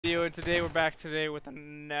Video, and today we're back with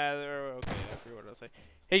another. Okay, I forget what I was saying.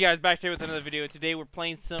 Hey guys, back today with another video. Today we're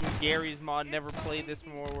playing some Gary's mod. Never played this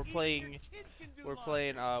before. We're playing. What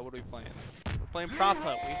are we playing? We're playing Prop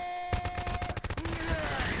Hut.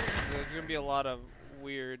 There's gonna be a lot of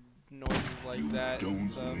weird noises like that. You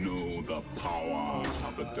don't know the power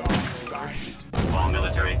of the dark side. All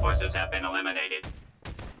military forces have been eliminated.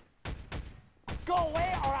 Go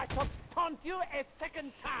away or I shall taunt you a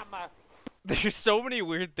second time. There's so many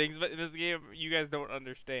weird things, but in this game, you guys don't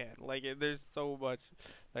understand. Like, there's so much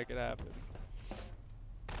that could happen.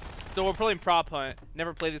 So we're playing Prop Hunt.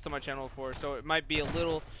 Never played this on my channel before, so it might be a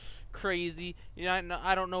little crazy. You know,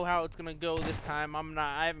 I don't know how it's gonna go this time.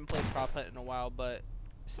 I haven't played Prop Hunt in a while, but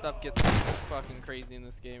stuff gets fucking crazy in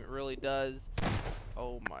this game. It really does.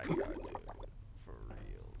 Oh my god, dude. For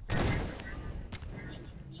real.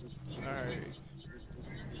 Alright.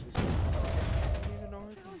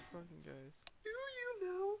 Fucking guys. Do you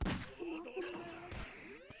know?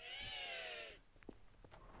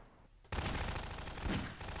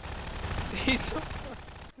 He's so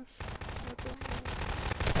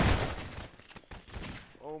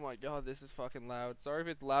oh my god, this is fucking loud. Sorry if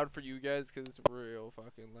it's loud for you guys, because it's real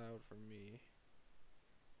fucking loud for me.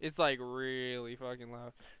 It's like really fucking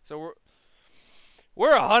loud. So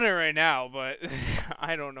we're a hunter right now, but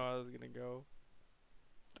I don't know how this is gonna go.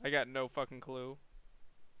 I got no fucking clue.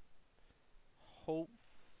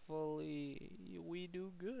 Hopefully we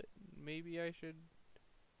do good. Maybe I should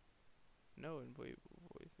know and voice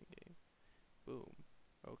in game. Boom.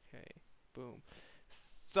 Okay. Boom.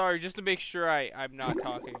 Sorry, just to make sure I'm not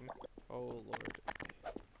talking. Oh lord.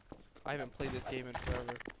 I haven't played this game in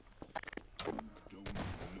forever.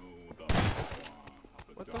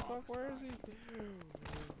 What the fuck? Where is he?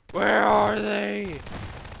 Where are they?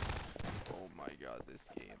 Oh my god, this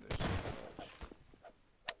game. There's so much.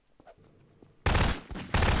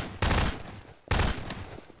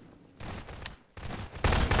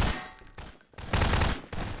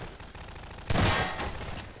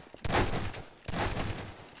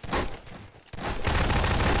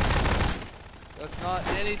 That's not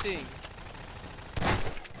anything.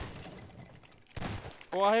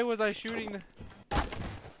 Why was I shooting the...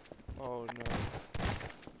 Oh no.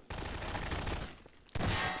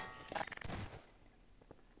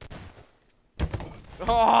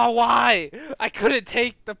 Oh, why? I couldn't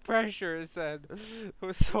take the pressure, it said. It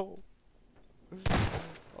was so...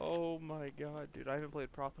 Oh my god, dude. I haven't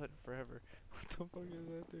played Prop Hunt in forever. What the fuck is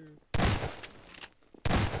that, dude?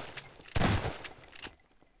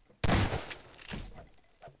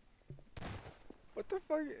 What the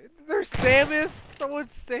fuck? There's Samus!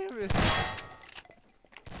 Someone's Samus!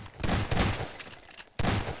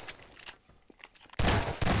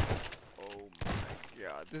 Oh my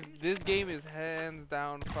god. This game is hands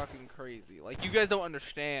down fucking crazy. Like, you guys don't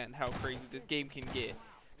understand how crazy this game can get.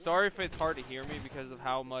 Sorry if it's hard to hear me because of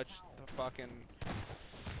how much the fucking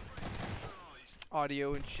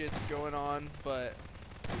audio and shit's going on, but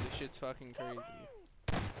dude, this shit's fucking crazy.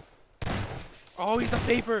 Oh, he's the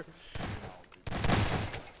paper!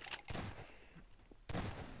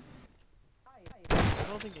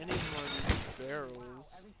 I don't think any of them are barrels.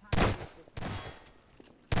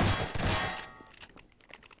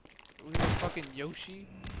 We have a fucking Yoshi?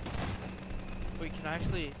 Wait, can I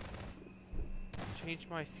actually change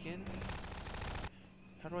my skin?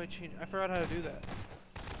 How do I change? I forgot how to do that.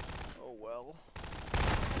 Oh well.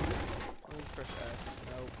 Let me press X.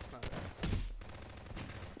 No, not X.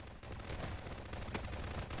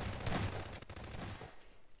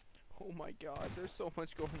 Oh my god, there's so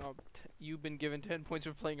much going on. You've been given 10 points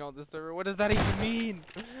for playing on this server. What does that even mean?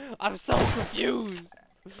 I'm so confused.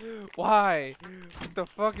 Why? What the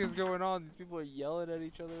fuck is going on? These people are yelling at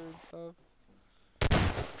each other and stuff.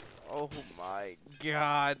 Oh my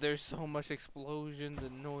god, there's so much explosions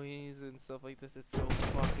and noise and stuff like this. It's so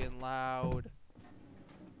fucking loud.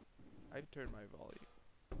 I've turned my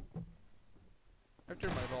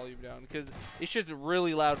volume down because it's just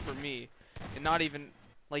really loud for me. And not even,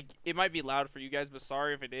 like, it might be loud for you guys, but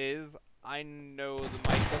sorry if it is. I know the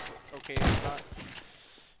microphone. Okay, it's not.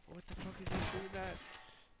 What the fuck is he doing that?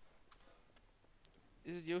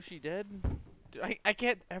 Is Yoshi dead? Dude, I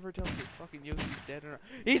can't ever tell if it's fucking Yoshi's dead or not.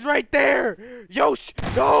 He's right there! Yoshi!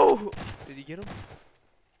 No! Did he get him?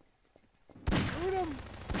 Shoot him!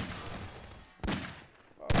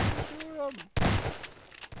 Oh, shoot him!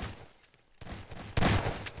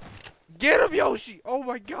 Get him, Yoshi! Oh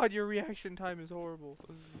my god, your reaction time is horrible.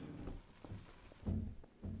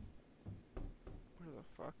 Where the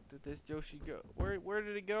fuck did this Yoshi go? Where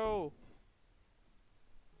did it go?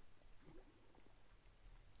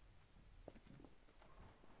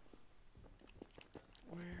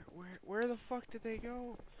 Where Where the fuck did they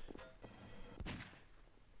go?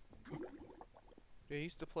 I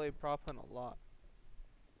used to play prop hunt a lot.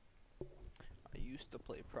 I used to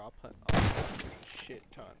play prop hunt a shit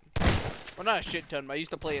ton. Well, not a shit ton, but I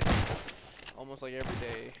used to play it almost like every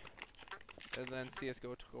day. And then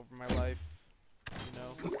CSGO took over my life, you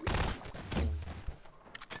know.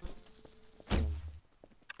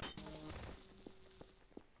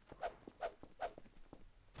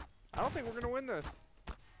 I don't think we're gonna win this.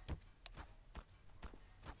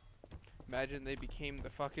 Imagine they became the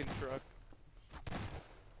fucking truck.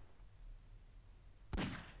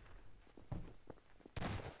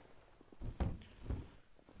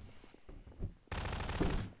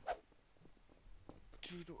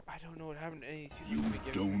 Dude, I don't know what happened to any of these people.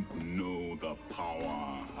 You don't know the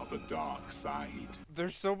power of the dark side.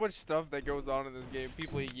 There's so much stuff that goes on in this game.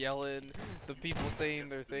 People yelling, the people saying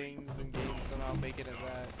their things in games somehow making it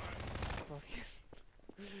that. Fucking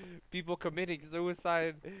people committing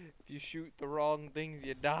suicide. If you shoot the wrong things,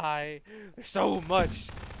 you die. There's so much.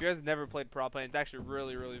 If you guys never played prop hunt, it's actually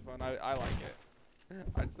really, really fun. I like it.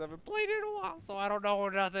 I just haven't played it in a while, so I don't know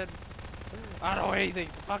nothing. I don't know anything.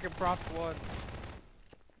 The fucking props won.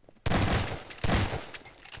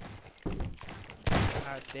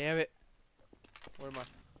 God damn it. Where am I?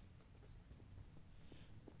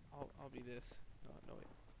 I'll be this. No, wait.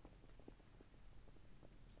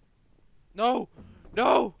 No!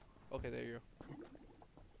 No! Okay, there you go.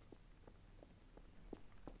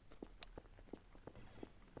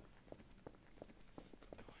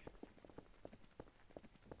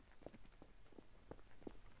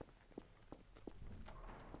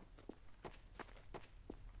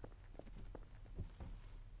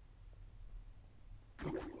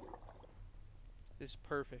 This is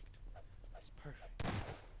perfect. This is perfect.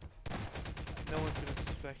 No one's gonna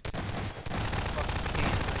suspect. Fucking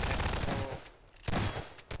cage right next to all.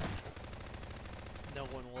 No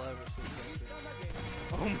one will ever suspect it.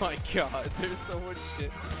 Oh my god, there's so much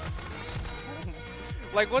shit.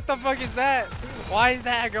 Like, what the fuck is that? Why is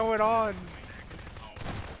that going on?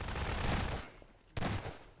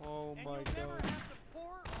 Oh my god.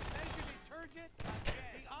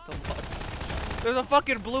 There's a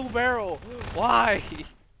fucking blue barrel. Why?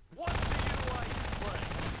 What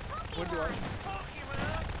do I?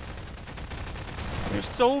 There's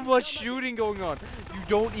so much shooting going on. You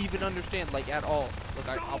don't even understand, like, at all. Look,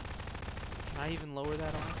 I'll. Can I even lower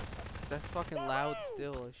that on? That's fucking loud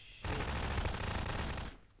still as shit.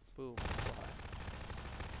 Boom.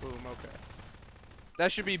 Boom. Okay.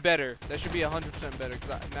 That should be better. That should be 100% better.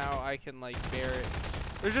 Cause now I can like bear it.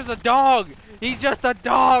 There's just a dog. He's just a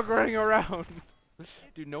dog running around.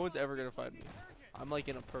 Dude, no one's ever gonna find me. I'm like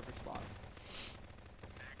in a perfect spot.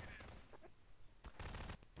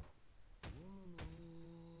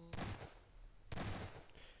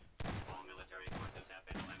 All military forces have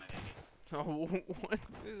been eliminated. Oh, what?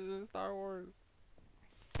 This is Star Wars.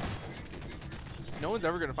 No one's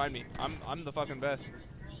ever gonna find me. I'm the fucking best.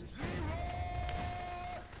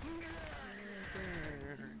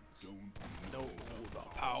 Don't know the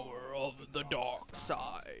power of the dark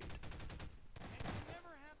side.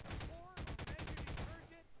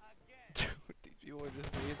 Dude, these people are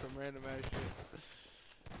just saying some random ass shit.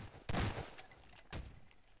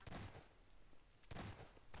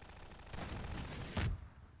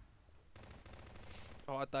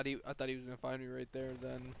 Oh, I thought he was gonna find me right there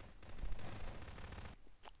then.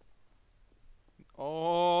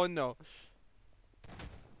 Oh no.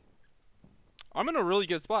 I'm in a really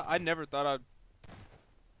good spot. I never thought I'd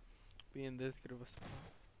be in this good of a spot.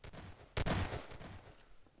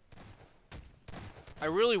 I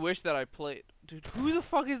really wish that I played. Dude, who the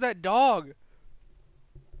fuck is that dog?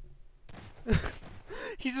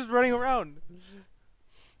 He's just running around.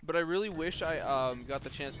 But I really wish I got the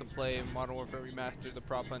chance to play Modern Warfare Remastered, the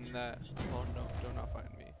prop on that. Oh no, do not find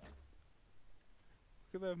me.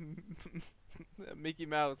 Look at that, that Mickey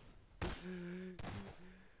Mouse.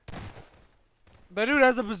 That dude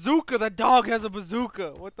has a bazooka. That dog has a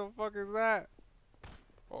bazooka. What the fuck is that?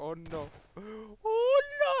 Oh no. Oh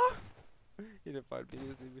no. He didn't find me. He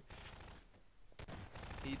didn't see me.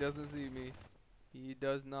 He doesn't see me. He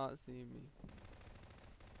does not see me.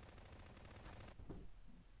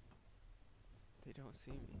 They don't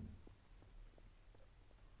see me.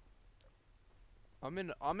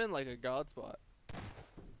 I'm in like a god spot.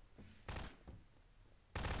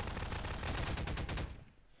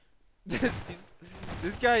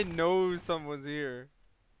 This guy knows someone's here.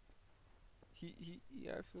 He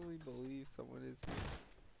actually believes someone is here.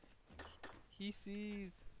 He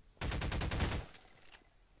sees.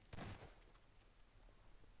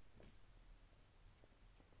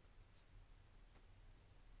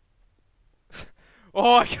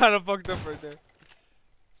 Oh, I kind of fucked up right there.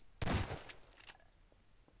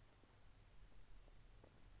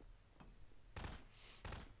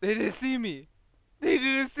 They didn't see me. They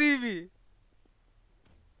didn't see me.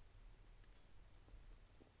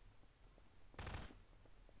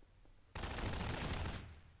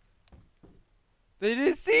 They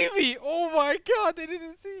didn't see me. Oh my god, they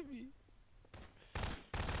didn't see me.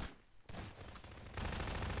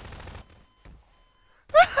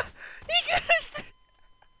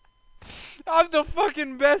 I'm the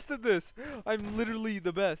fucking best at this. I'm literally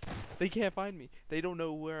the best. They can't find me. They don't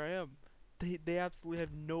know where I am. They absolutely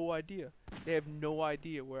have no idea. They have no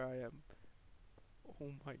idea where I am.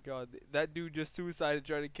 Oh my god. That dude just suicided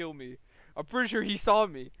trying to kill me. I'm pretty sure he saw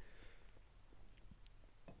me.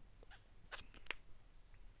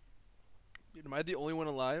 Dude, am I the only one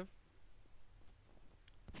alive?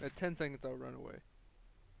 At 10 seconds, I'll run away.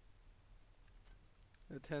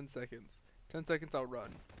 At 10 seconds. 10 seconds, I'll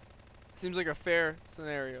run. Seems like a fair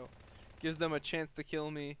scenario. Gives them a chance to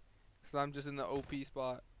kill me. Because I'm just in the OP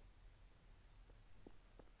spot.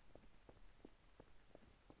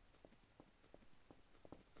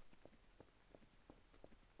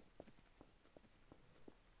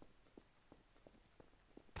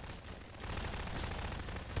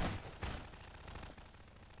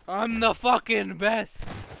 I'm the fucking best.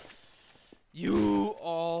 You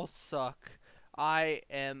all suck. I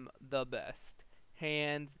am the best.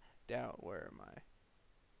 Hands down. Where am I?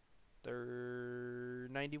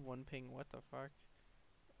 91 ping. What the fuck?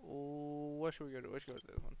 Oh, what should we go to? Let's go to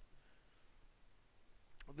this one.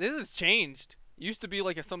 This has changed. It used to be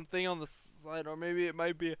like something on the side, or maybe it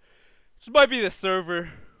might be. This might be the server.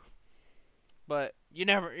 But you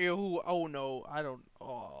never. Oh no, I don't.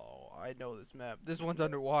 Oh, I know this map. This one's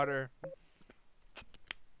underwater.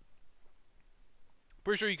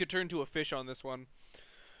 Pretty sure you could turn to a fish on this one.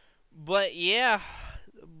 But yeah,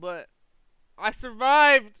 but I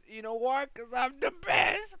survived. You know why? Cause I'm the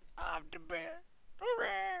best. I'm the best.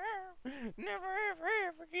 Never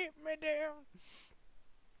ever get me down.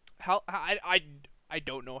 How I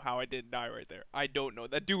don't know how I didn't die right there. I don't know.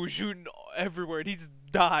 That dude was shooting everywhere and he just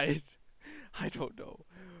died. I don't know.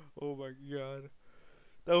 Oh my god.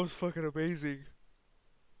 That was fucking amazing.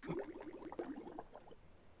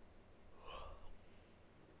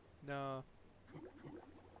 Nah.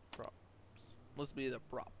 Props. Must be the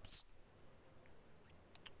props.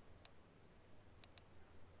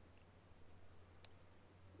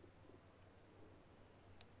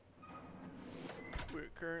 We're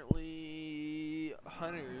currently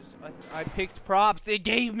hunters. I picked props. It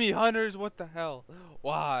gave me hunters. What the hell?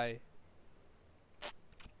 Why?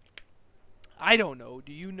 I don't know.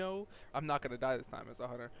 Do you know? I'm not gonna die this time as a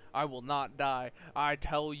hunter. I will not die. I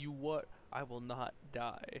tell you what. I will not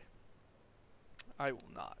die. I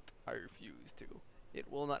will not. I refuse to.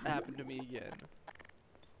 It will not happen to me again.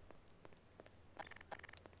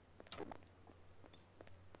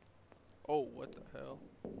 Oh, what the hell?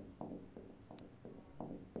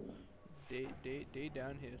 They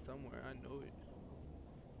down here somewhere. I know it.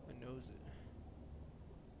 I knows it.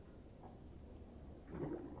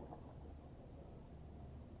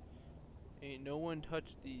 Ain't no one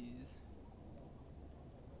touched these.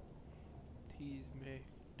 These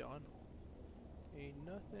McDonald's. Ain't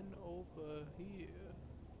nothing over here.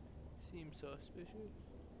 Seems suspicious.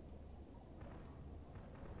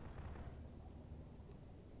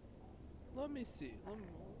 Let me see.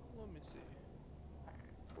 Let me see.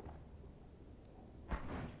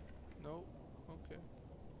 Nope. Okay.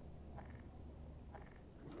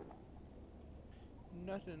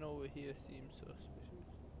 Nothing over here seems suspicious.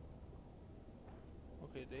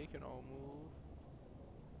 Okay, they can all move.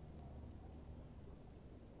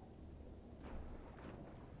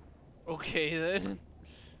 Okay then.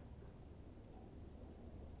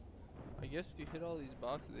 I guess if you hit all these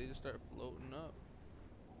boxes, they just start floating up.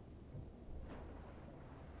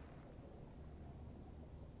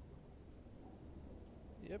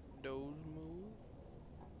 Yep, those move.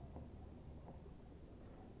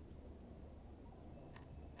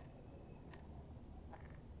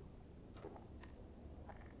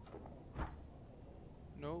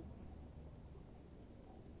 Nope.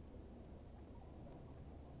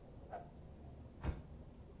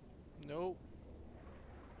 Nope.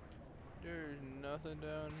 There's nothing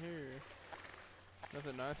down here.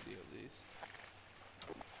 Nothing I see at least.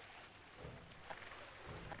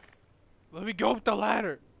 Let me go up the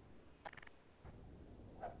ladder.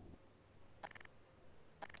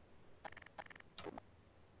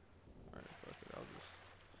 Alright, fuck it, I'll just...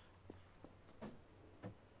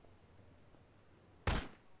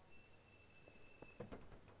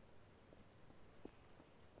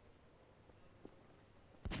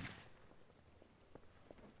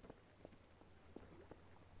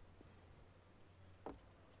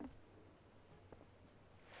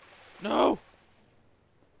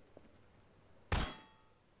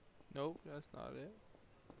 Nope, that's not it.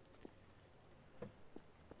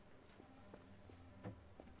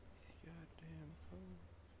 Goddamn cones.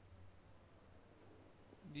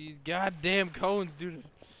 These goddamn cones, dude.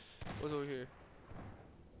 What's over here?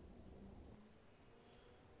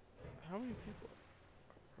 How many people?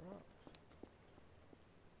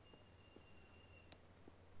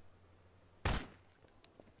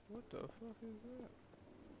 What the fuck is that?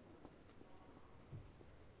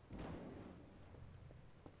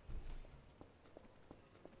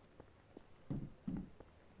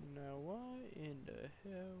 Now why in the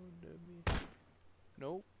hell did we...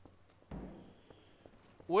 Nope.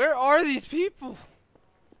 Where are these people?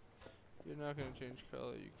 You're not gonna change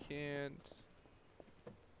color, you can't.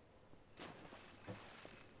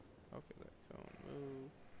 Okay, that cone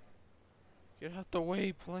move. Get out the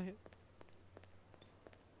way, plant.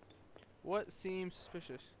 What seems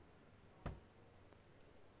suspicious?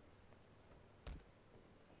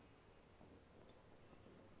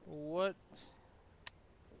 What?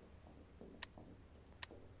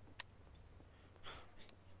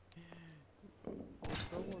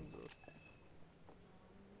 Oh,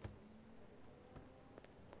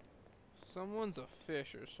 someone's a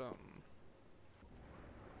fish or something.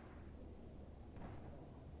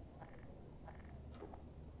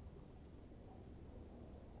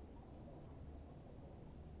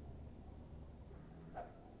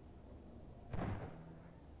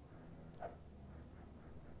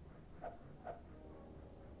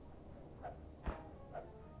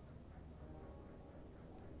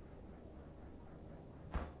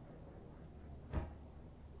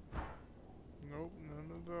 Nope, none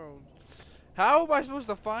of those. How am I supposed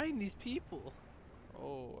to find these people?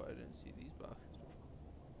 Oh, I didn't see these boxes before.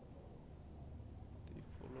 They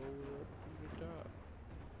float up to the top.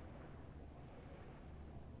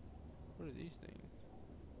 What are these things?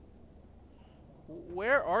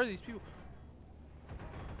 Where are these people?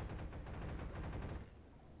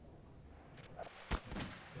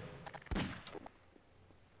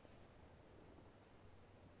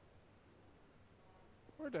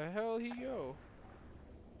 Where the hell he go?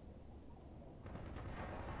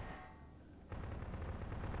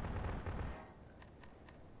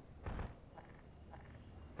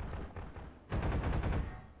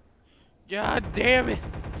 God damn it!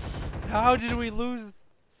 How did we lose?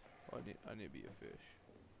 Oh, I need to be a fish.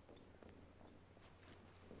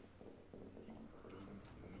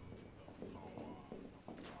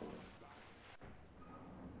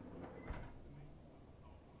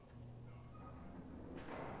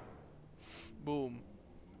 Boom.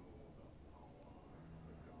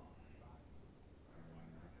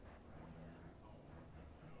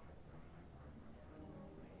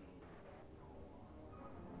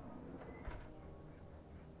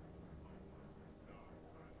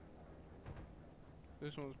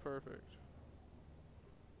 This one's perfect.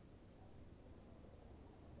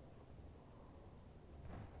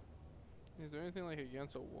 Is there anything like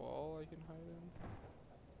against a wall I can hide in?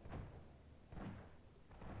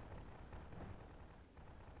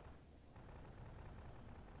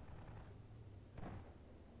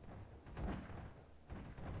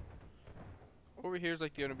 Over here is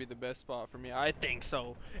like gonna be the best spot for me. I think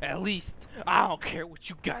so. At least I don't care what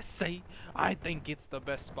you guys say. I think it's the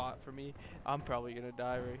best spot for me. I'm probably gonna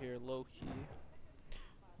die right here, low key.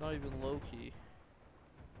 Not even low key.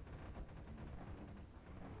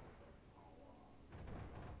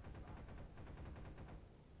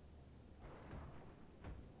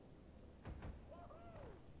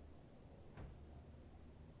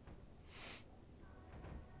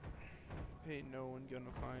 Ain't no one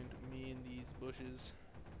gonna find me in these bushes.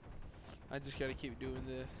 I just gotta keep doing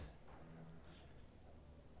this.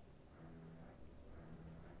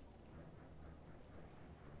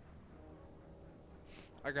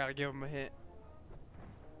 I gotta give him a hint.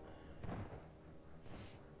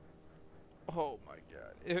 Oh my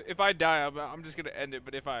god! If I die, I'm just gonna end it.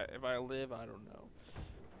 But if I live, I don't know.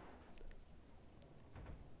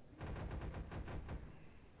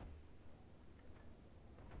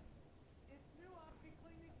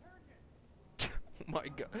 Oh my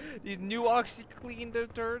god! These new OxyClean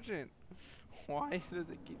detergent. Why does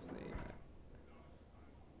it keep saying that?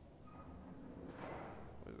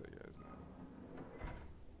 What is that guy's name?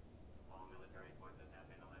 All military forces have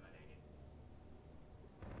been eliminated.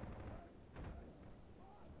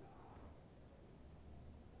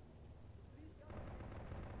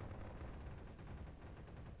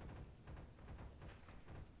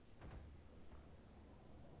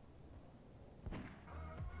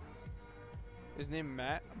 His name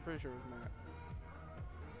Matt? I'm pretty sure it was Matt.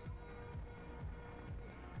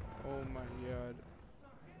 Oh my god.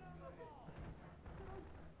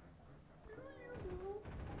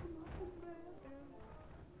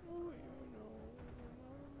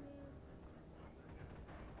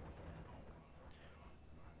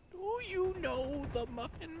 No, the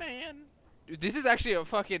Muffin Man. Dude, this is actually a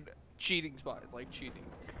fucking cheating spot. It's like cheating.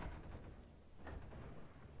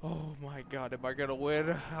 Oh my god, am I gonna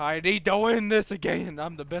win? I need to win this again.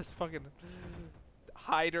 I'm the best fucking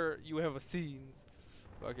hider you ever seen.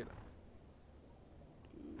 Fucking.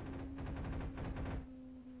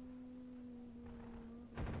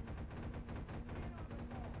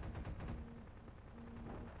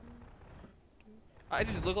 I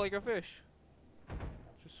just look like a fish.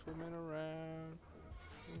 Just swimming around.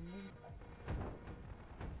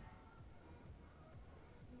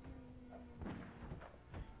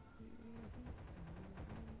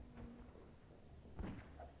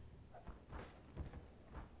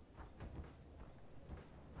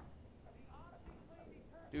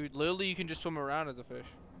 Dude, literally you can just swim around as a fish.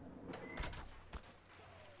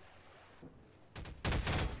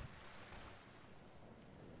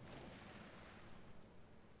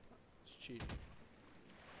 It's cheating.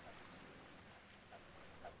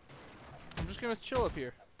 I'm just gonna chill up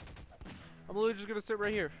here. I'm literally just gonna sit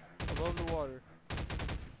right here, above the water.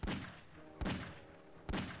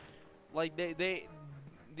 Like these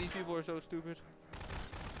people are so stupid.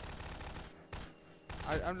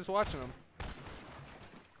 I'm just watching them.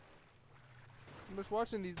 I'm just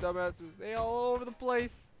watching these dumbasses. They all over the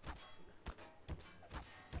place.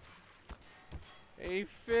 A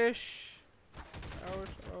fish out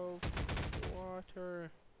of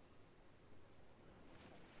water.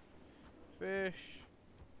 Fish.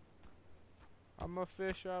 I'm a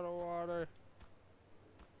fish out of water.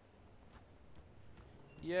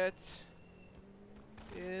 Yet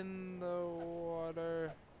in the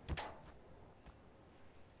water.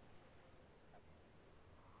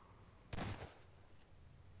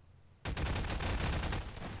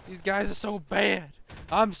 These guys are so bad.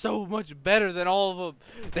 I'm so much better than all of them.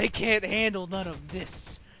 They can't handle none of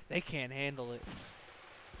this. They can't handle it.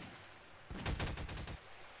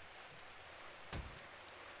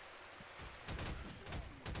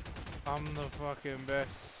 I'm the fucking best.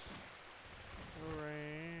 I'm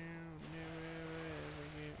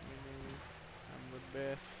the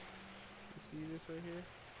best. You see this right here?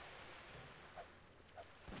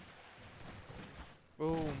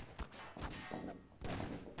 Boom.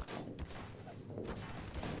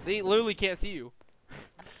 They literally can't see you.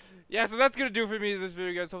 Yeah, so that's gonna do it for me in this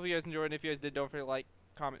video, guys. Hopefully you guys enjoyed. And if you guys did, don't forget to like,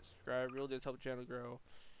 comment, subscribe. It really does help the channel grow.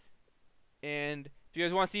 And if you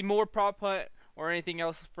guys want to see more prop hunt or anything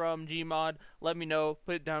else from Gmod, let me know.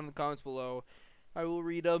 Put it down in the comments below. I will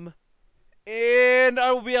read them. And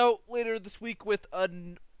I will be out later this week with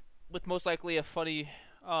most likely a funny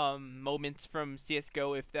moments from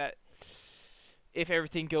CS:GO if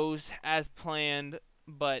everything goes as planned.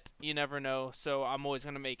 But you never know, so I'm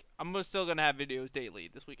still gonna have videos daily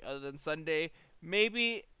this week, other than Sunday.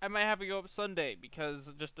 Maybe I might have to go up Sunday because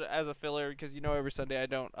just as a filler, because every Sunday I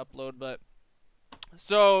don't upload. But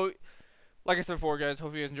so, like I said before, guys,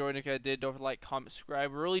 hope you guys enjoyed. If you guys did, don't forget to like, comment,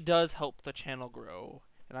 subscribe. It really does help the channel grow.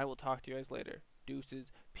 And I will talk to you guys later.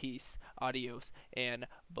 Deuces, peace, adios, and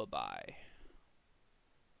bye bye.